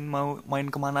Gaskin mau main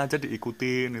kemana aja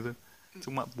diikutin gitu.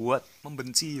 Cuma buat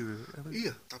membenci gitu.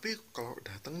 Iya, tapi kalau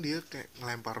datang dia kayak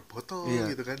ngelempar botol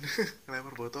gitu kan.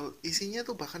 Ngelempar botol, isinya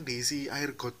tuh bahkan diisi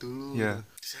air got dulu.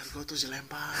 Diisi air got tuh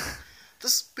dilempar.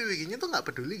 Terus PWG-nya tuh nggak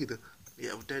peduli gitu.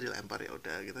 Ya udah dilempar, ya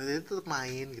udah gitu. Dia tetap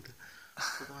main gitu.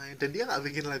 Dan dia nggak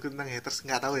bikin lagu tentang haters,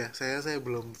 nggak tahu ya. Saya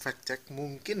belum fact check,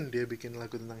 mungkin dia bikin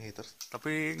lagu tentang haters.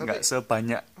 Tapi nggak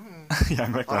sebanyak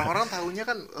yang orang-orang tahunya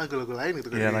kan lagu-lagu lain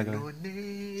gitu kan.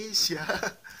 Indonesia.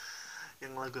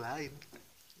 Yang lagu lain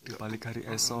di balik hari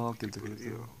esok gitu.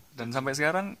 Dan sampai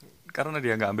sekarang karena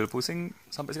dia nggak ambil pusing,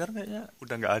 sampai sekarang kayaknya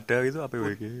udah nggak ada gitu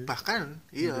APWG. Bahkan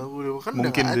bahkan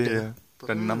mungkin udah nggak ada.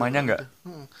 Dan namanya nggak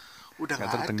udah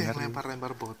nggak ada yang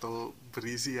lempar-lempar botol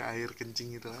berisi air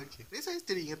kencing itu lagi. Ini saya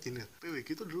jadi inget ini,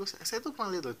 PWG itu dulu saya tuh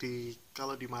pernah lihat loh,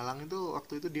 kalau di Malang itu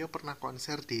waktu itu dia pernah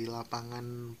konser di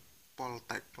lapangan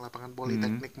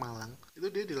Politeknik Malang. Itu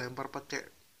dia dilempar pakai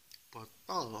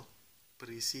botol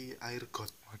berisi air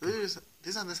got. Dia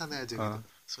santai-santai aja gitu.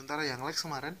 Sementara Young Lex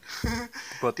kemarin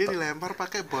dia dilempar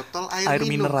pakai botol air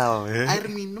mineral ya.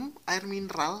 Air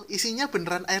mineral, isinya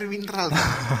beneran air mineral.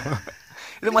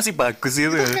 Itu masih bagus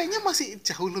itu ya. Kayaknya masih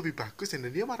jauh lebih bagus dan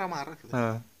dia marah-marah gitu.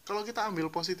 Kalau kita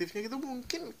ambil positifnya gitu,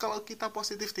 mungkin kalau kita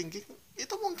positif thinking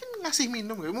itu mungkin ngasih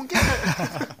minum ya.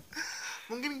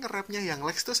 Mungkin nge-rapnya Young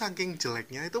Lex tuh saking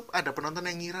jeleknya itu ada penonton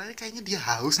yang ngira kayaknya dia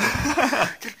haus.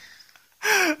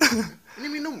 Ini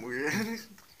minum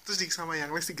terus sama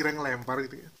Young Lex dikira ngelempar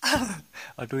gitu.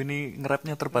 Aduh, ini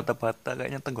ngerapnya terbata-bata,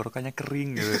 kayaknya tenggorokannya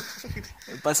kering gitu.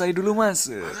 Basahi dulu mas.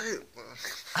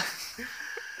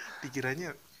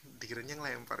 dikiranya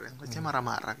ngelempar, Young Lexnya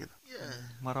marah-marah gitu.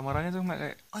 Marah-marahnya tuh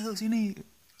kayak ayo sini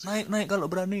naik kalau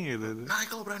berani gitu. Naik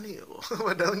kalau berani.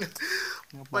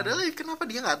 Padahal kenapa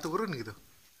dia nggak turun gitu?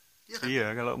 Ya kan? Iya,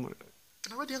 kalau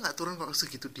kenapa dia nggak turun kalau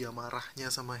segitu dia marahnya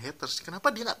sama haters?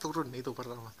 Kenapa dia nggak turun, itu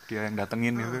pertama. Dia yang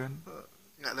datengin gitu kan?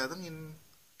 Nggak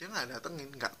datengin,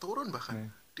 nggak turun bahkan.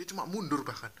 Dia cuma mundur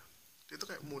bahkan. Dia tuh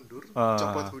kayak mundur,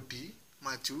 copot hoodie,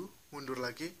 maju, mundur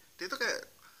lagi. Dia tuh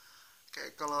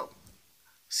kayak kalau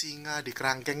singa di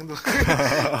kerangkeng tuh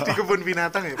di kebun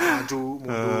binatang ya, maju,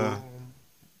 mundur,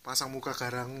 pasang muka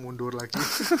garang, mundur lagi,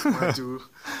 maju.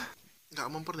 Nggak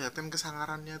memperlihatkan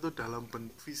kesangarannya tuh dalam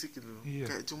bentuk fisik gitu.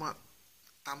 Kayak cuma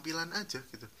tampilan aja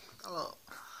gitu. Kalau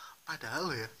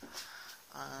padahal ya,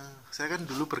 saya kan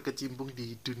dulu berkecimpung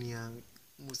di dunia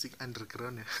musik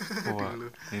underground ya. Dulu.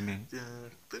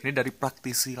 Ini dari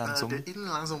praktisi langsung. Ini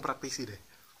langsung praktisi deh.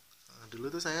 Dulu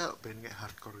tuh saya band kayak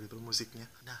hardcore gitu musiknya.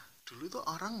 Nah, dulu tuh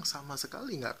orang sama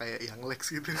sekali nggak kayak Young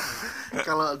Lex gitu.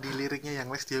 Kalau di liriknya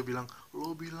Young Lex dia bilang,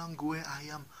 lo bilang gue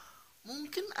ayam.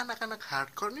 Mungkin anak-anak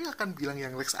hardcore ini akan bilang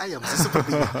Young Lex ayam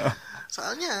sepertinya.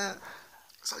 Soalnya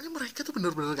mereka tuh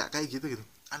benar-benar nggak kayak gitu.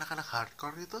 Anak-anak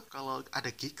hardcore itu kalau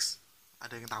ada gigs,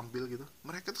 ada yang tampil gitu,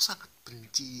 mereka tuh sangat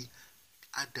benci,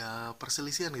 ada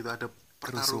perselisihan gitu, ada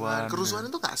pertarungan, kerusuhan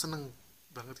itu nggak seneng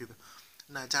banget gitu.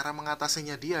 Nah, cara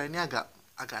mengatasinya dia ini agak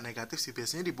negatif sih,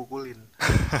 biasanya dipukulin.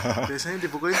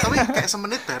 Tapi kayak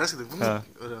semenit beres gitu.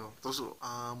 Terus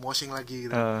moshing lagi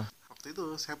gitu. Waktu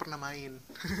itu saya pernah main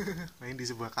di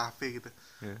sebuah kafe gitu.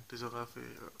 Di sebuah kafe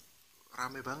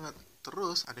rame banget.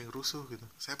 Terus ada yang rusuh gitu.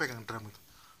 Saya pegang drum gitu.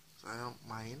 Saya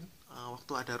main,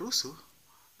 waktu ada rusuh,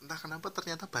 entah kenapa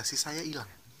ternyata basis saya hilang.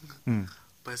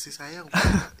 Basis saya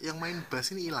yang main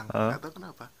bass ini hilang. Nggak tahu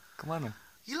kenapa. Kemana?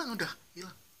 Hilang, nggak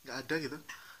ada gitu.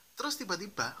 Terus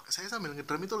tiba-tiba saya sambil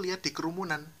ngedrum itu lihat di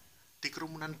kerumunan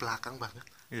belakang banget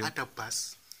ada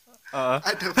bass.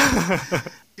 Ada bass.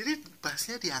 Jadi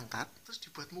bassnya diangkat terus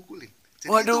dibuat mukulin. Jadi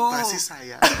itu basis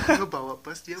saya ngebawa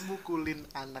bass, dia mukulin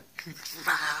anak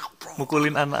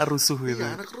rusuh gitu.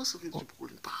 Iya, anak rusuh gitu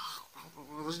dipukulin.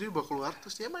 Terus dia bawa keluar,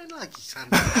 terus dia main lagi sana.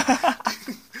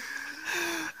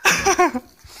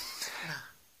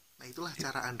 Nah itulah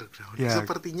cara underground.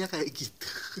 Sepertinya kayak gitu.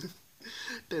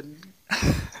 Dan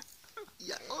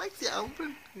Young Lex ya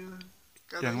ampun.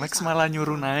 Young Lex malah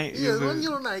nyuruh naik gitu. Iya,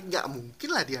 nyuruh naik. Nggak mungkin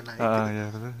lah dia naik gitu. Iya,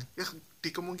 betul. Ya di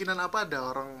kemungkinan apa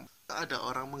ada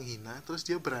orang menghina terus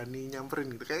dia berani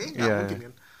nyamperin gitu, kayaknya nggak mungkin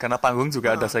kan. Karena panggung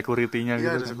juga ada security-nya gitu.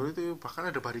 Iya, ada kan. security,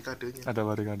 bahkan ada barikadenya. Ada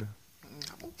barikade.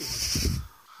 Enggak mungkin.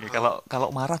 Ya, kalau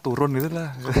marah turun gitu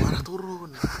lah. Kalau marah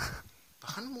turun.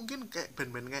 Bahkan mungkin kayak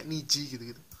band-band kayak Niji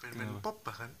gitu-gitu. Band-band pop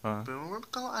bahkan. Band-band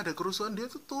kalau ada kerusuhan dia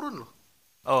tuh turun loh.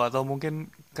 Oh, atau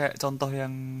mungkin kayak contoh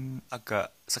yang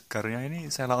agak segarnya ini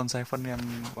Sheila on Seven yang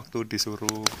waktu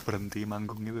disuruh berhenti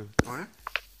manggung gitu. Oh ya?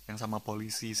 Yang sama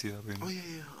polisi sih tapi. Oh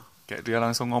iya. Kayak dia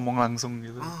langsung ngomong langsung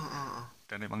gitu.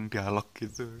 Dan emang dialog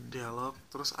gitu. Dialog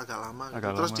terus agak lama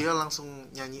gitu. Terus dia langsung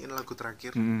nyanyiin lagu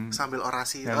terakhir sambil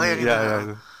orasi. Yang, yang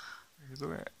itu. Itu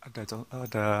kayak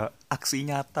ada aksi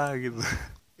nyata gitu.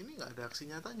 Ini nggak ada aksi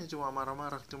nyatanya, cuma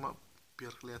marah-marah, cuma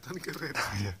biar kelihatan keren.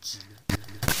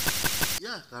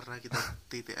 Ya, karena kita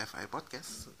TTFI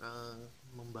Podcast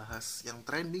membahas yang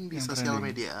trending di sosial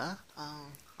media.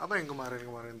 Apa yang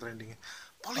kemarin trendingnya?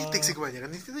 Politik sih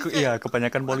kebanyakan. Iya,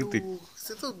 kebanyakan politik.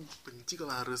 Saya tuh benci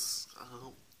kalau harus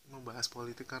membahas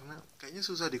politik karena kayaknya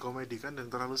susah dikomedikan dan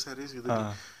terlalu serius gitu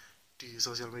di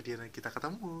sosial media kita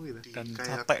ketemu gitu. Dan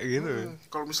kayak capek gitu.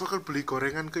 Kalau misalkan beli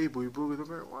gorengan ke ibu-ibu gitu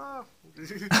kayak wah,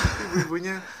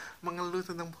 ibu-ibunya mengeluh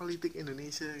tentang politik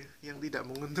Indonesia yang tidak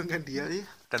menguntungkan dia ya.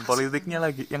 Dan politiknya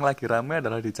yang lagi ramai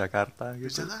adalah di Jakarta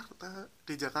gitu.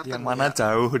 Di Jakarta yang mana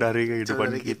jauh dari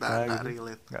kehidupan kita gitu.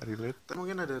 Nggak relate. Tapi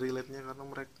mungkin ada relate-nya karena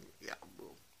mereka ya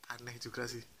aneh juga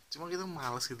sih. Cuma kita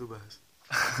malas gitu bahas.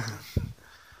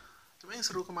 Cuma yang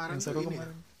seru kemarin ini ya,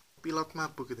 pilot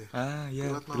mabuk gitu ya.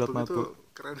 Iya, pilot mabuk itu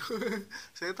keren.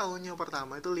 Saya tahunya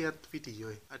pertama itu lihat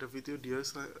video ya. Ada video dia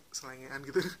selengean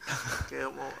gitu. Kayak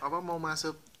mau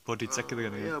masuk body check gitu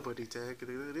kan ya. Iya, body check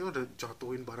gitu. Dia udah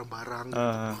jatuhin barang-barang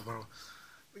gitu.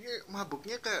 Ini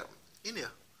mabuknya kayak ini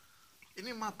ya.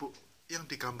 Ini mabuk yang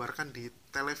digambarkan di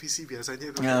televisi biasanya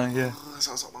itu. Iya.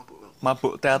 Sosok mabuk.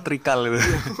 Mabuk teatrikal gitu.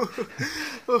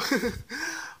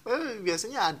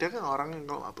 Biasanya ada kan orang yang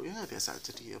kalau mabuk ya biasa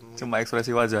aja diam. Cuma ekspresi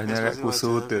wajahnya kayak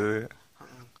kusut gitu.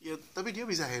 Ya, tapi dia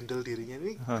bisa handle dirinya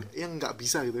ini yang nggak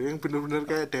bisa gitu, yang benar-benar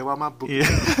kayak dewa mabuk. Iya.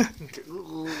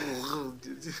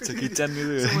 Jackie Chan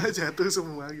gitu ya. Semua jatuh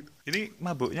semua gitu. Ini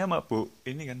mabuknya mabuk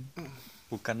ini kan.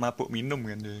 Bukan mabuk minum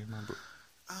kan dia, mabuk.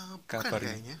 Bukan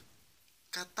kayaknya.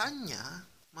 Katanya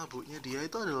mabuknya dia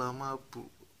itu adalah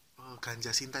mabuk ganja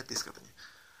sintetis katanya.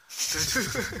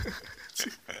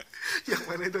 Yang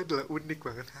mana itu adalah unik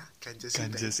banget. Ganja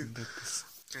sintetis.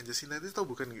 Ganja sintetis tau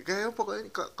bukan? Kayaknya pokoknya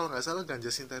kalau nggak salah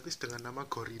ganja sintetis dengan nama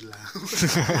gorila.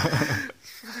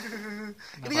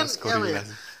 Ini kan ya,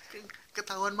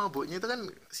 ketahuan mabuknya itu kan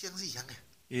siang-siang ya.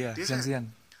 Iya, dia siang-siang.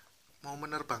 Mau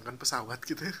menerbangkan pesawat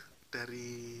gitu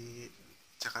dari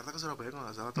Jakarta ke Surabaya kalau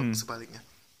nggak salah atau sebaliknya.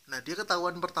 Nah, dia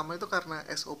ketahuan pertama itu karena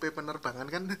SOP penerbangan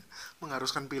kan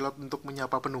mengharuskan pilot untuk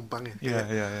menyapa penumpang ya.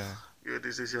 Iya. Ya,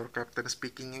 this is your captain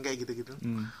speaking yang kayak gitu-gitu.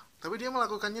 Tapi dia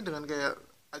melakukannya dengan kayak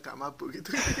agak mabuk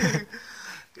gitu.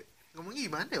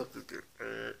 Ngomongnya gimana ya waktu itu?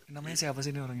 Namanya siapa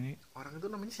sih ini orang ini? Orang itu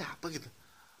namanya siapa gitu?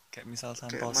 Kayak misal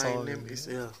Santoso. Kayak my name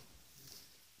is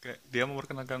Kayak dia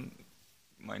memperkenalkan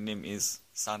my name is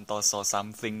Santoso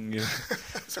something gitu.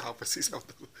 Siapa sih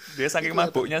Santoso? Dia saking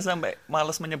mabuknya sampai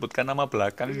malas menyebutkan nama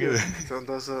belakang gitu.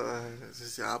 Santoso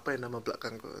siapa yang nama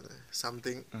belakang kok?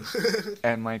 Something.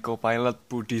 And my co-pilot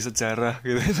Budi Sejarah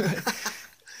gitu.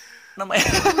 Namanya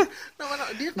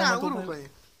dia ngawur pokoknya.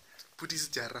 Budi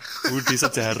Sejarah.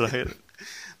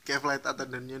 Kayak flight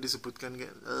attendant-nya disebutkan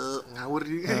kayak ngawur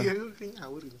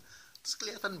ngawur gitu. Terus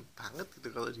kelihatan banget gitu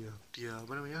kalau dia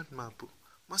apa namanya mabuk.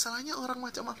 Masalahnya orang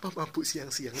macam apa mabuk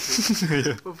siang-siang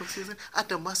itu?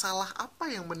 Ada masalah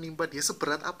apa yang menimpa dia?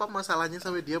 Seberat apa masalahnya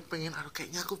sampai dia pengen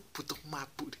kayaknya aku butuh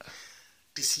mabuk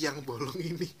di siang bolong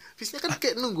ini. Biasanya kan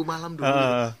kayak nunggu malam dulu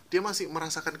gitu. Dia masih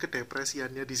merasakan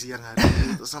kedepresiannya di siang hari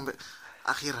gitu. Sampai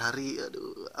akhir hari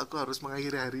aku harus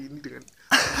mengakhiri hari ini dengan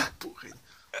mabuk kayaknya.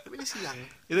 Tapi ini siang.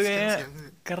 Itu kayaknya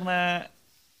karena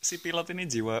si pilot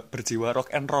ini berjiwa rock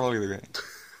and roll gitu kan.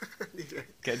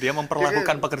 Kayak dia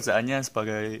memperlakukan pekerjaannya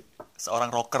sebagai seorang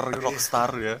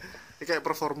rockstar ya. Kayak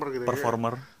performer gitu.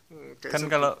 Performer. Kan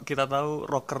kalau kita tahu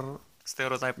rocker,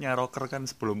 stereotipnya rocker kan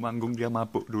sebelum manggung dia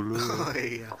mabuk dulu. Oh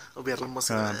iya, biar lemes.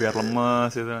 Biar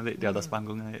lemes itu nanti di atas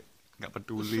panggungnya nggak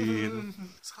peduli.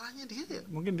 Salahnya dia ya.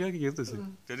 Mungkin dia gitu sih.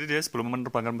 Jadi dia sebelum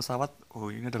menerbangkan pesawat,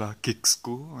 ini adalah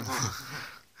gigsku.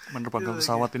 Menerbangkan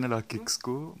pesawat ini adalah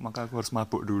gigsku, maka aku harus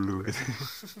mabuk dulu.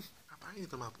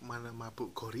 Itu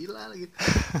mabuk gorila lagi.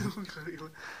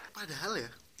 Gorila. Padahal ya,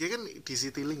 dia kan di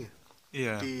Citylink ya.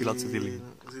 Iya, pilot Citylink.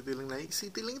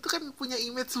 Citylink itu kan punya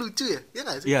image lucu ya, ya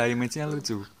nggak sih? Iya, image-nya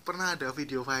lucu. Pernah ada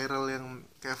video viral yang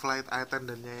kayak flight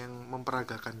attendant-nya yang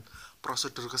memperagakan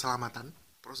prosedur keselamatan.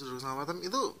 Prosedur keselamatan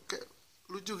itu kayak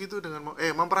lucu gitu dengan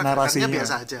memperagakannya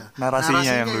biasa aja.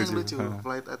 Narasinya yang lucu.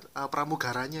 Flight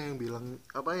pramugaranya yang bilang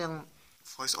yang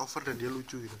voice over dan dia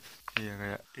lucu gitu. Iya,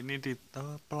 kayak ini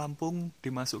pelampung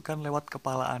dimasukkan lewat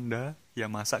kepala Anda,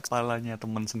 ya masa kepalanya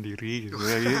teman sendiri gitu.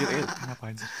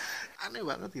 Ngapain sih? Aneh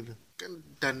banget gitu. Kan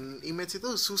dan image itu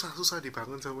susah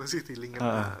dibangun sama Citylink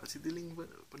kan. Citylink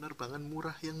penerbangan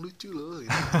murah yang lucu loh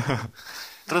gitu.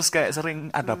 Terus kayak sering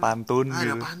ada pantun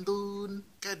gitu. Ada pantun.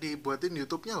 Kayak dibuatin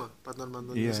YouTube-nya loh,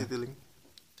 pantun-pantunnya Citylink.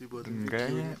 Dibuatin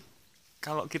kayaknya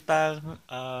kalau kita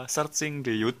searching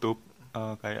di YouTube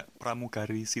kayak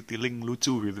pramugari Citylink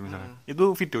lucu gitu misalnya.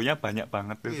 Itu videonya banyak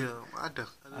banget gitu. Iya, ada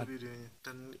videonya.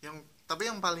 Dan tapi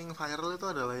yang paling viral itu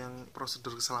adalah yang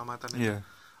prosedur keselamatan itu. Iya.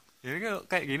 Jadi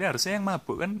kayak gini harusnya yang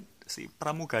mabuk kan si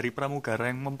pramugara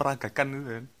yang memperagakan gitu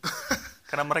kan.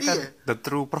 Karena mereka the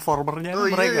true performernya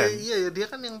mereka. Iya, dia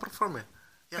kan yang perform ya.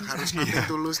 Yang harus nanti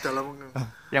tulus dalam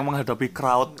yang menghadapi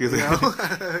crowd gitu.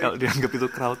 Kalau dianggap itu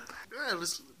crowd.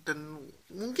 Harus, dan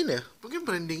mungkin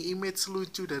branding image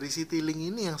lucu dari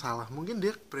Citylink ini yang salah. Mungkin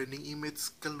dia branding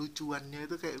image kelucuannya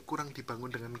itu kayak kurang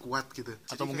dibangun dengan kuat gitu.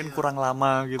 Atau mungkin kurang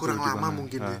lama gitu. Kurang lama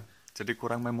mungkin ya. Jadi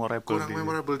kurang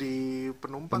memorable di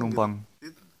penumpang.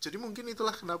 Gitu. Jadi mungkin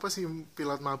itulah kenapa si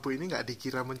pilot mabuk ini nggak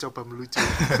dikira mencoba melucu.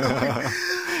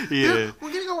 Iya.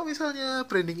 Mungkin kalau misalnya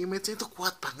branding image itu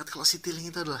kuat banget kalau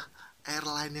Citylink itu adalah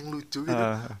airline yang lucu gitu.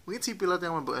 Mungkin si pilot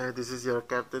yang mabuk, this is your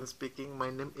captain speaking, my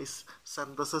name is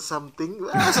Santoso something.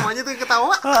 Semuanya tuh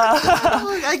ketawa.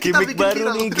 Gimik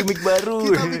baru nih, gimik baru.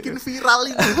 Kita bikin viral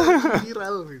ini,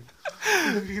 viral.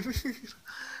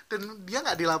 Dan dia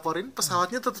nggak dilaporin,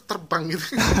 pesawatnya tetap terbang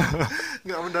gitu.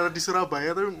 Nggak mendarat di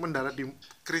Surabaya, tapi mendarat di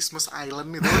Christmas Island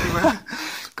itu di mana?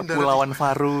 Kepulauan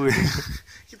Faru.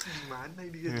 Itu di mana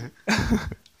ini?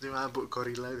 Dia mabuk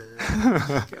gorila.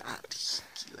 Gila,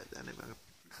 aneh banget.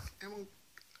 Emang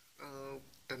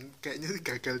dan kayaknya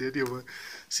gagal dia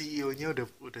CEO-nya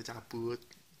udah cabut,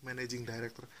 managing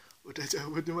director udah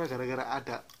cabut cuma gara-gara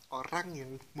ada orang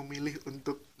yang memilih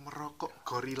untuk merokok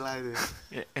gorila itu.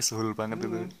 Ya, asshole banget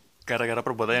itu. Gara-gara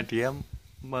perbuatannya dia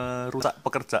merusak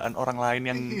pekerjaan orang lain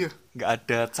yang nggak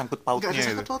ada sangkut pautnya. Nggak ada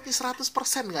sangkut pautnya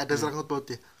 100% nggak ada sangkut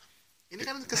pautnya. Ini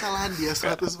kan kesalahan dia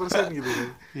 100% gitu kan.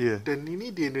 Dan ini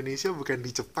di Indonesia bukan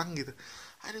di Jepang gitu.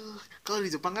 Aduh, kalau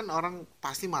di Jepang kan orang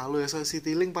pasti malu ya, so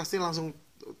Citylink pasti langsung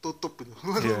tutup gitu.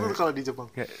 Kalau di Jepang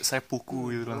kayak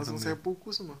seppuku gitu langsung seppuku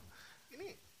semua.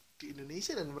 Di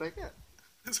Indonesia dan mereka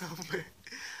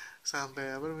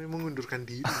sampai mengundurkan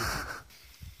diri gitu.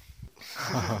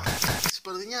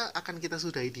 Sepertinya akan kita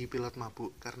sudahi di pilot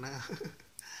mabuk karena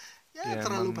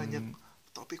terlalu banyak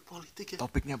topik politik ya.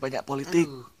 Topiknya banyak politik.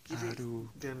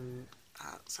 Aduh. Dan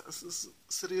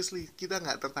seriously kita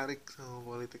nggak tertarik sama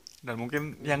politik. Dan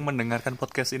mungkin yang mendengarkan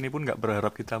podcast ini pun nggak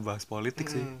berharap kita bahas politik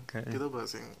sih. Kayaknya. Kita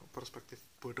bahas yang perspektif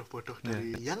bodoh-bodoh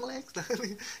dari Young Lex.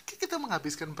 Kita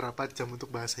menghabiskan berapa jam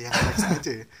untuk bahas Young Lex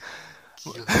aja ya.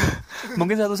 Gila.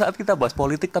 Mungkin suatu saat kita bahas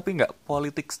politik tapi nggak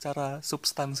politik secara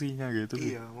substansinya gitu.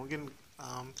 Iya, mungkin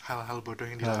hal-hal bodoh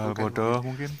yang dilakukan. Hal bodoh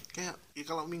mungkin. Kayak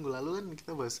kalau minggu lalu kan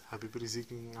kita bahas Habib Rizik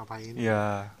ngapain.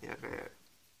 Iya. Ya kayak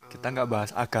kita nggak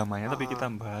bahas agamanya tapi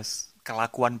kita bahas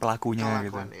kelakuan pelakunya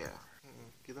gitu. Ya.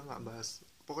 Kita nggak bahas,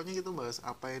 pokoknya kita bahas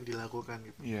apa yang dilakukan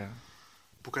gitu. Iya.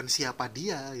 Bukan siapa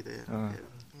dia gitu ya.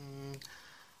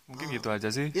 Mungkin gitu aja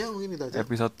sih. Iya, mungkin itu aja.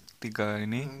 Episode 3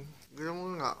 ini. Kita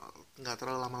mau nggak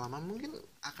terlalu lama-lama, mungkin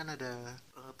akan ada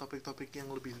topik-topik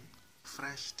yang lebih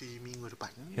fresh di minggu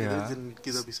depan. Gitu, dan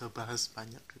kita bisa bahas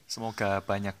banyak. Gitu. Semoga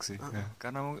banyak sih.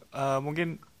 Karena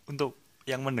mungkin untuk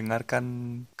yang mendengarkan,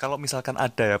 kalau misalkan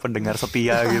ada ya pendengar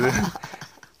setia gitu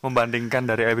membandingkan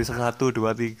dari episode 1,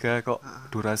 2, 3 kok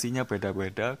durasinya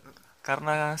beda-beda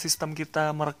karena sistem kita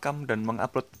merekam dan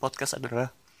mengupload podcast adalah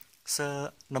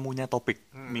senemunya topik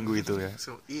minggu itu ya.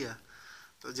 Iya,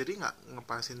 jadi nggak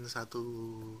ngepasin satu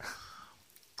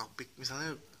topik,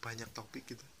 misalnya banyak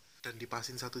topik gitu dan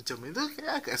dipasin 1 jam itu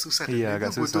kayak agak susah. Iya,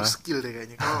 agak butuh susah. Skill deh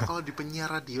kayaknya. Kalau di penyiar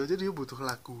radio aja dia butuh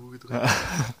lagu gitu kan.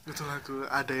 Butuh lagu,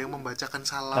 ada yang membacakan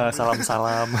salam.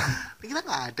 Salam-salam. Kita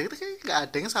nggak ada, kita kayak nggak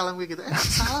ada yang salam kayak gitu.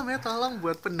 Salam ya, tolong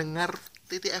buat pendengar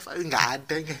TTF, nggak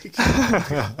ada yang kayak gitu.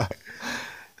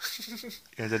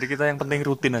 Ya jadi kita yang penting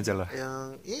rutin aja lah.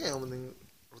 Yang penting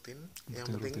rutin.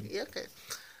 Yang penting ya kayak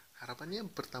harapannya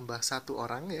bertambah 1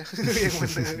 orang ya yang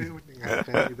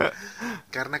mendengarkan gitu.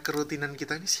 Karena kerutinan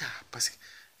kita ini siapa sih?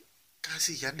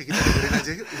 Kasihan deh, kita dengerin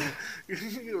aja gitu.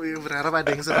 Berharap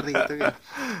ada yang seperti itu ya.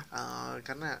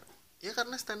 Karena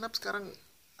stand up sekarang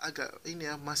agak ini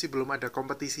ya, masih belum ada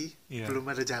kompetisi,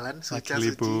 belum ada jalan, lagi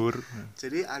libur.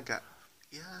 Jadi agak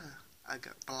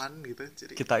pelan gitu.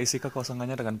 Jadi kita isi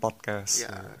kekosongannya dengan podcast.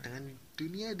 Ya, dengan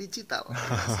dunia digital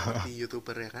seperti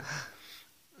YouTuber ya kan.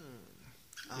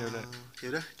 Ya udah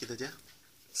gitu aja.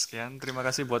 Sekian, terima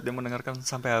kasih buat yang mendengarkan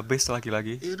sampai habis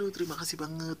lagi-lagi. Terima kasih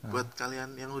banget buat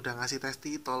kalian yang udah ngasih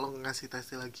testi, tolong ngasih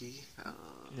testi lagi.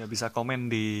 Ya bisa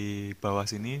komen di bawah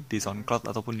sini di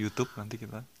SoundCloud ataupun YouTube, nanti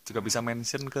kita juga bisa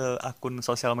mention ke akun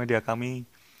sosial media kami,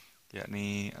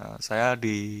 yakni saya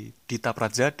di Dita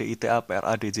Pradja,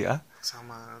 DITAPRADJA,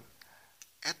 sama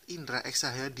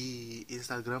 @IndraXahya di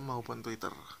Instagram maupun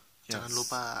Twitter. Jangan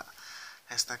lupa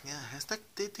hashtagnya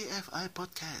 #TTFI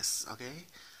Podcast, oke?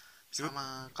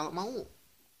 Sama kalau mau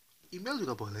email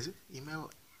juga boleh sih, email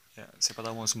ya, siapa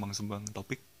tahu mau sumbang-sumbang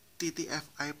topik,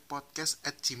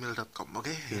 ttfipodcast@gmail.com,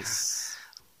 oke? Yes.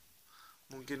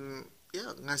 Mungkin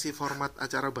ya ngasih format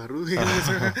acara baru ya,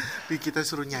 kita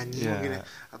suruh nyanyi mungkin ya,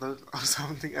 atau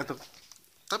something, atau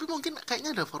tapi mungkin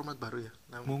kayaknya ada format baru ya.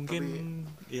 Nah, mungkin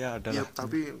tapi, ya ada lah.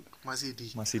 Tapi masih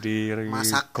di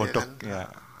masak godok ya,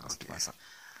 kan? Masak.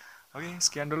 Oke,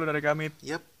 sekian dulu dari kami.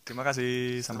 Terima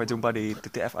kasih. Sampai jumpa di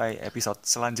TTFI episode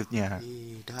selanjutnya.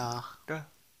 Dah.